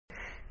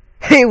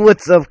Hey,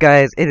 what's up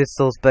guys? It is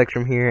Soul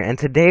Spectrum here, and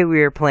today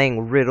we are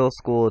playing Riddle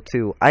School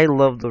 2. I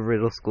love the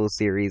Riddle School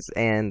series,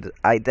 and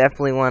I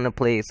definitely want to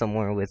play some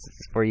more with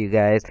for you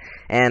guys,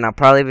 and I'll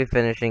probably be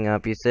finishing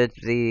up. You said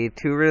the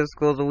 2 Riddle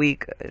Schools a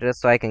week,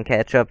 just so I can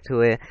catch up to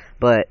it,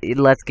 but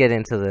let's get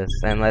into this,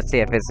 and let's see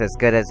if it's as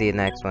good as the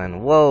next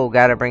one. Whoa,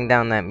 gotta bring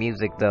down that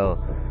music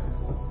though.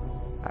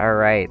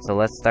 Alright, so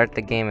let's start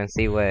the game and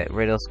see what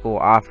Riddle School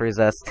offers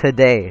us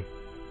today.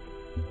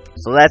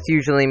 So that's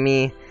usually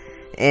me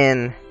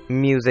in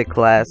music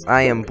class.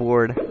 I am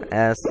bored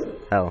as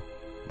hell,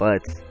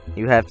 but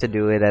you have to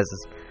do it as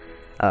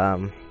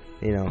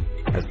you know,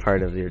 as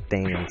part of your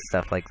thing and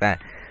stuff like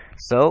that.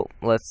 So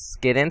let's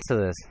get into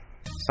this.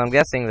 So I'm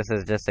guessing this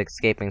is just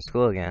escaping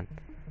school again,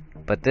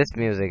 but this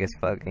music is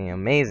fucking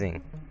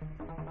amazing.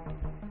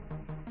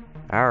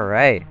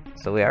 Alright,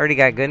 so we already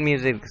got good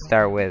music to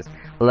start with.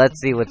 Let's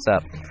see what's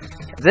up.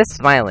 This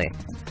Smiley,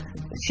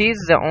 she's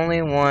the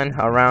only one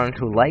around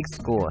who likes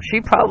school.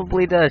 She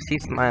probably does.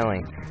 She's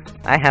smiling.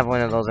 I have one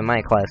of those in my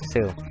class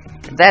too.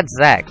 That's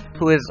Zach,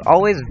 who is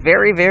always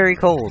very, very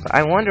cold.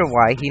 I wonder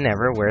why he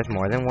never wears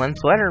more than one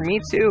sweater.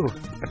 Me too.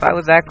 If I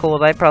was that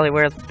cold, I'd probably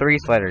wear 3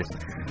 sweaters.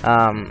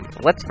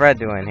 What's Fred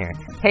doing here?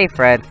 Hey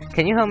Fred,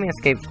 can you help me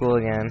escape school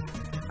again?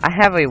 I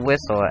have a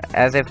whistle,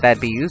 as if that'd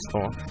be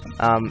useful.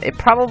 It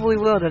probably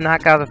will to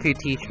knock out a few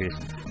teachers.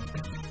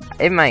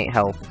 It might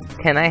help.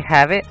 Can I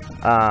have it?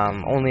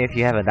 Only if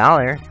you have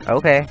 $1.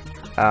 Okay.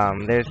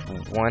 There's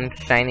one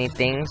shiny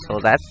thing, so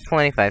that's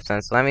 25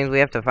 cents. So that means we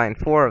have to find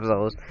 4 of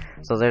those.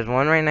 So there's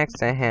one right next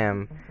to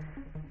him.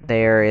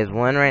 There is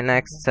one right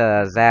next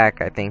to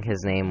Zach, I think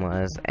his name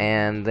was.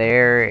 And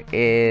there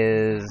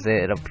is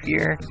it up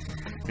here?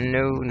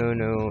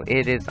 No.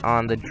 It is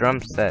on the drum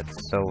set.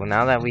 So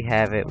now that we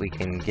have it, we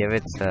can give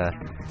it to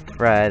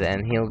Fred,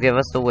 and he'll give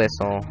us the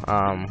whistle.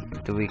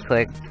 Do we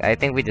click? I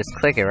think we just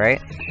click it,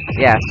 right?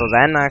 Yeah, so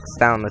that knocks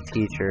down the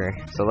teacher.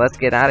 So let's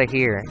get out of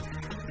here.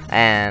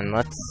 And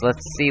let's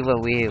see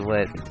what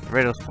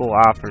Riddle School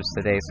offers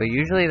today. So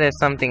usually there's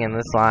something in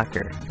this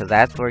locker, because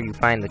that's where you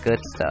find the good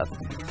stuff.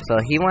 So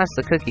he wants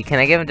the cookie. Can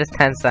I give him just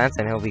 10 cents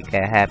and he'll be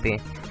happy?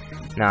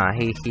 Nah,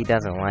 he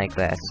doesn't like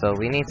that. So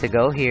we need to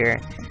go here.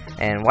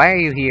 And why are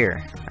you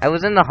here? I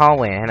was in the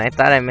hallway and I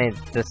thought I may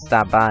just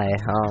stop by.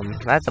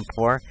 That's a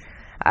poor.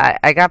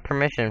 I got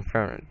permission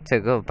to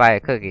go buy a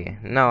cookie.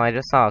 No, I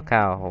just saw a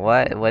cow.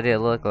 What did it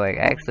look like?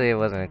 Actually, it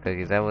wasn't a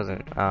cookie. That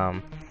wasn't.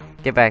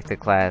 Get back to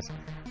class.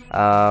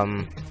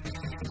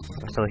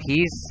 So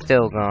he's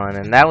still gone,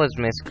 and that was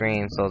Miss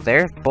Green, so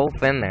they're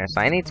both in there,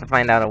 so I need to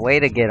find out a way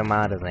to get them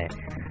out of there.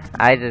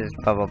 I just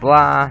blah blah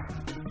blah.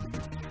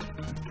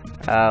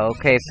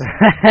 Okay, so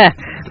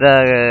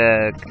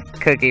the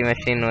cookie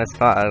machine was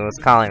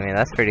calling me.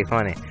 That's pretty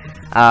funny.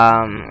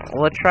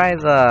 We'll try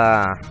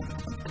the.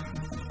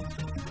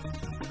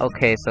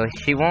 Okay, so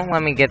she won't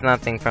let me get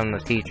nothing from the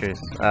teacher's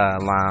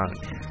lounge.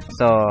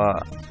 So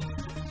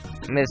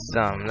Miss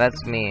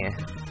that's me.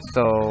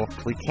 So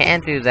we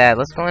can't do that.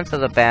 Let's go into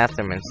the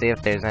bathroom and see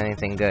if there's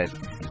anything good.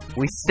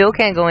 We still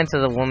can't go into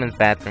the woman's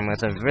bathroom,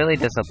 which is really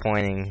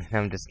disappointing.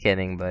 I'm just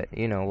kidding, but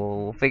you know,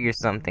 we'll figure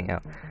something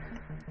out.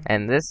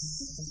 And this,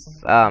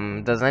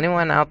 does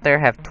anyone out there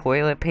have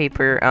toilet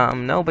paper?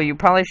 No, but you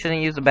probably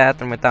shouldn't use the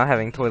bathroom without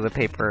having toilet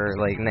paper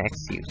like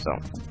next to you. So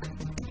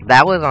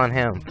that was on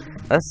him.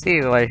 Let's see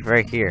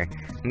right here.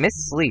 Miss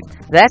Sleep.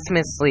 That's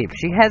Miss Sleep.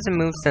 She hasn't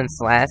moved since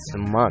last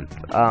month.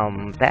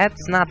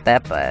 That's not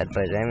that bad,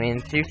 but I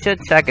mean, you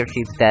should check if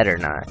she's dead or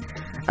not.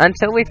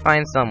 Until we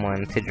find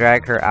someone to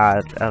drag her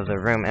out of the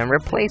room and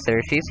replace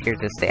her, she's here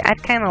to stay.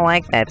 I'd kind of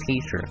like that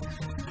teacher.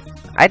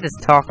 I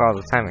just talk all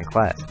the time in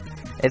class.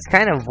 It's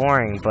kind of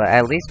boring, but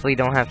at least we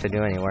don't have to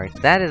do any work.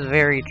 That is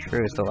very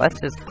true, so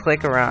let's just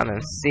click around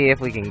and see if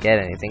we can get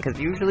anything, because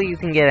usually you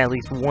can get at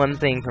least one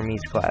thing from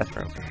each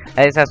classroom.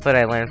 At least that's what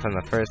I learned from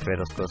the first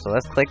Riddle School. So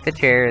let's click the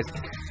chairs,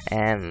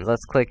 and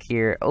let's click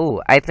here.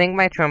 Oh, I think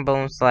my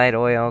trombone slide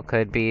oil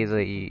could be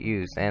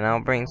used, and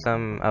I'll bring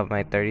some of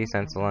my 30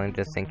 cents along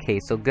just in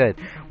case. So good.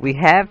 We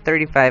have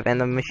 35,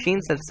 and the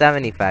machine said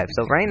 75,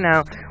 so right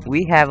now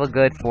we have a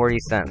good 40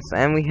 cents,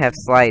 and we have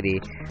Slidey.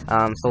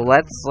 So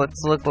let's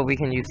look what we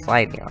can use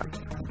Slidey on.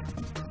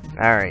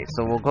 Alright,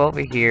 so we'll go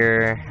over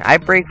here. I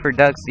break for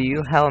ducks, do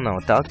you? Hell no,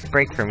 ducks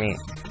break for me.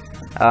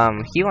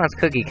 He wants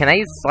cookie. Can I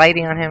use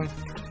Slidey on him?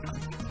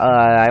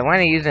 I want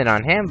to use it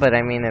on him, but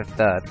I mean, if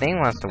the thing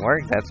wants to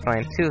work, that's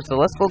fine too. So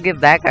let's go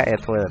give that guy a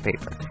toilet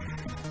paper.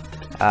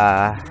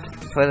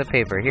 Toilet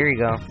paper, here you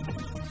go.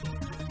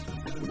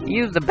 He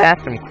used the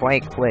bathroom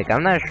quite quick.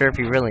 I'm not sure if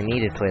he really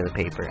needed toilet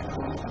paper.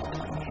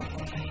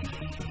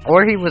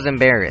 Or he was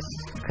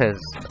embarrassed,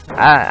 because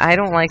I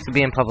don't like to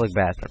be in public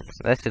bathrooms.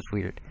 That's just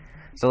weird.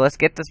 So let's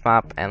get this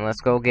mop, and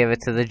let's go give it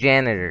to the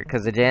janitor,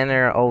 because the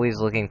janitor always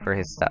looking for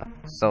his stuff.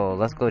 So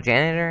let's go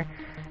janitor,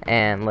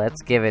 and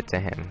let's give it to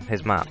him,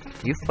 his mop.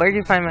 Where'd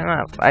you find my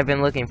mop? I've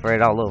been looking for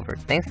it all over.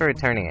 Thanks for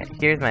returning it.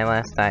 Here's my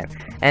last time.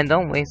 And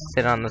don't waste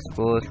it on the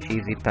school's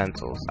cheesy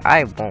pencils.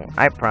 I won't,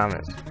 I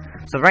promise.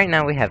 So right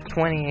now we have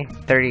 20,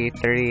 30,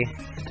 30.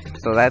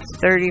 So that's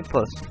 30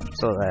 plus.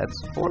 So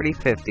that's 40,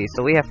 50.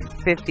 So we have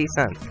 50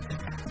 cents.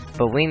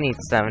 But we need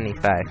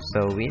 75.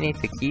 So we need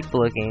to keep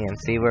looking and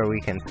see where we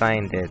can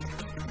find it.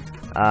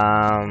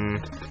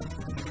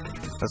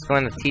 Let's go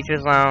in the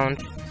teacher's lounge.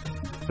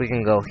 We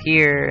can go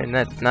here.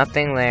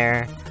 Nothing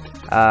there.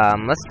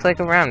 Let's click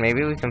around.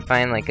 Maybe we can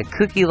find like a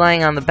cookie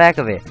lying on the back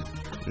of it.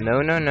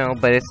 No,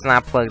 but it's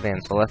not plugged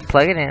in. So let's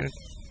plug it in,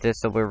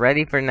 just so we're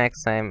ready for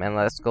next time. And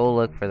let's go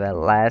look for that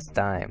last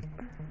dime,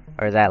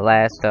 or that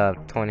last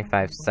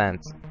 25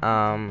 cents.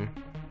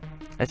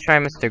 Let's try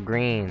Mr.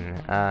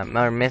 Green,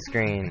 or Miss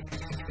Green.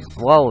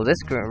 Whoa, this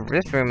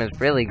room is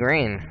really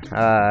green.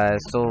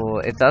 So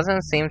it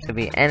doesn't seem to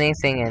be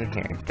anything in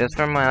here. Just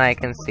from what I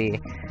can see,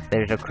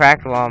 there's a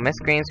cracked wall. Miss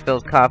Green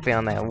spilled coffee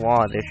on that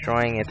wall,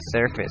 destroying its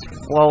surface.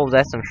 Whoa,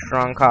 that's some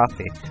strong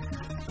coffee.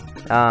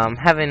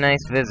 Have a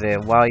nice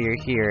visit while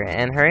you're here,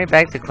 and hurry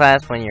back to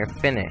class when you're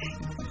finished.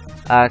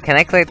 Can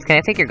I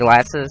take your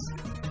glasses?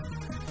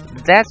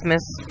 That's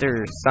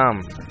Mr.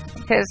 Sum.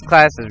 His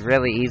class is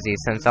really easy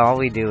since all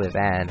we do is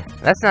add.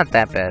 That's not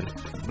that bad.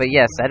 But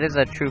yes, that is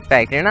a true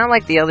fact. You're not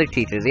like the other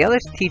teachers. The other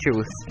teacher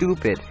was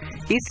stupid.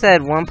 He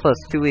said 1 plus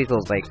 2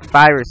 equals like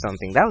 5 or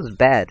something. That was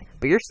bad.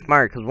 But you're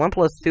smart, because 1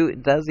 plus 2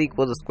 does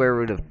equal the square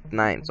root of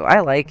 9. So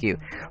I like you.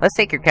 Let's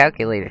take your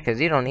calculator, because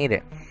you don't need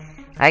it.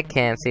 I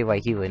can't see why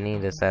he would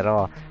need this at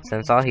all,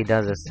 since all he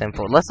does is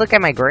simple. Let's look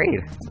at my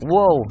grade.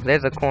 Whoa,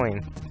 there's a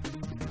coin.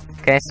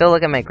 Can I still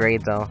look at my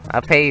grade, though?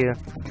 I'll pay you.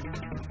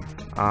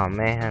 Oh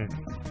man.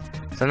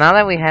 So now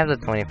that we have the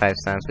 25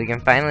 cents, we can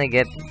finally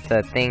get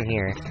the thing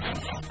here.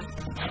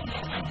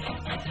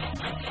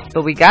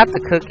 So we got the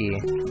cookie.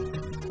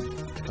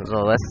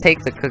 So let's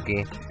take the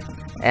cookie,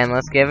 and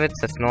let's give it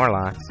to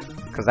Snorlax,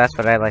 because that's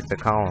what I like to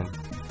call him.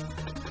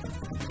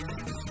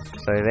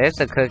 So there's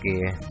the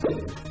cookie.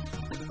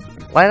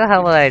 Why the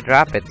hell would I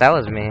drop it? That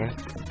was mean.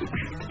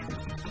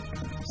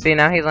 See,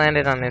 now he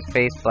landed on his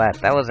face flat.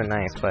 That wasn't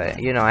nice,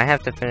 but, you know, I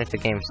have to finish the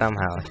game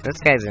somehow. This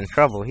guy's in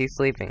trouble. He's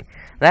sleeping.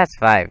 That's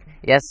 5.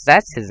 Yes,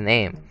 that's his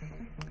name.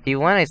 He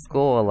won a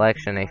school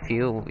election a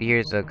few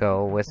years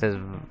ago with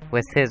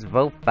his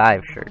Vote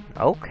 5 shirt.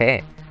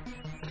 Okay.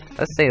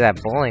 Let's say that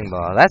bowling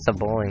ball. That's a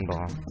bowling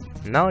ball.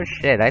 No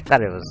shit, I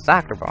thought it was a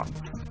soccer ball.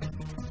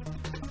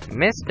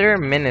 Mr.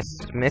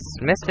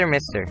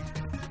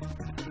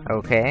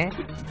 Okay.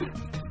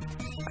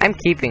 I'm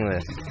keeping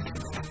this.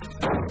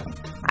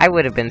 I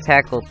would have been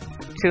tackled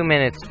 2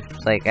 minutes,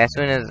 like, as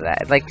soon as,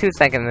 like, 2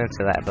 seconds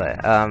into that,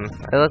 but,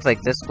 it looks like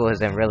this school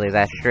isn't really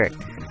that strict.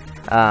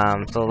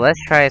 So let's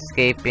try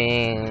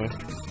escaping.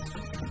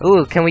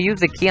 Ooh, can we use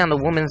the key on the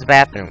woman's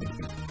bathroom?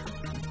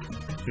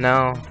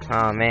 No?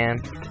 Oh, man.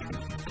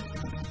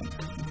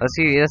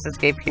 Let's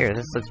escape here.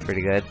 This looks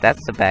pretty good.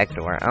 That's the back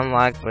door.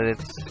 Unlocked, but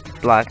it's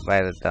blocked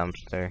by the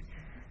dumpster.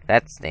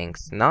 That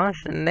stinks. No,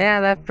 yeah,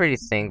 that's pretty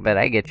stink, but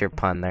I get your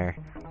pun there.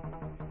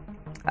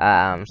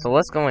 So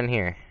let's go in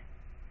here.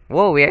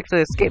 Whoa, we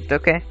actually escaped,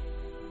 okay.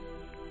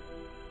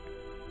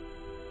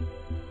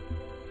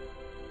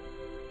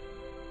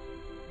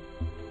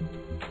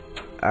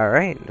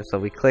 Alright, so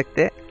we clicked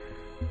it.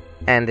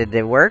 And did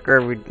it work,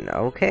 or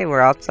okay,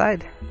 we're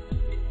outside.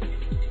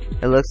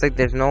 It looks like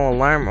there's no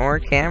alarm or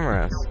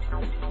cameras.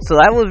 So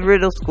that was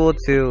Riddle School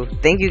 2.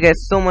 Thank you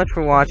guys so much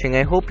for watching.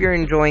 I hope you're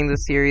enjoying the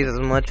series as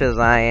much as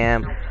I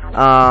am.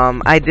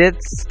 I did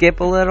skip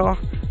a little,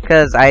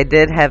 because I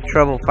did have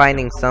trouble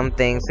finding some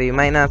things, so you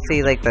might not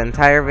see like the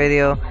entire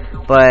video,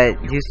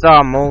 but you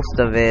saw most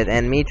of it,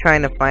 and me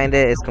trying to find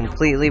it is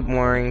completely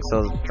boring,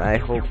 so I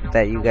hope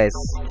that you guys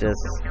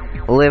just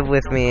live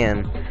with me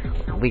and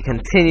we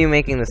continue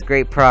making this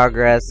great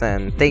progress.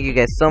 And thank you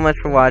guys so much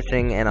for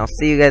watching, and I'll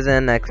see you guys in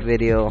the next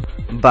video.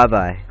 Bye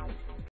bye.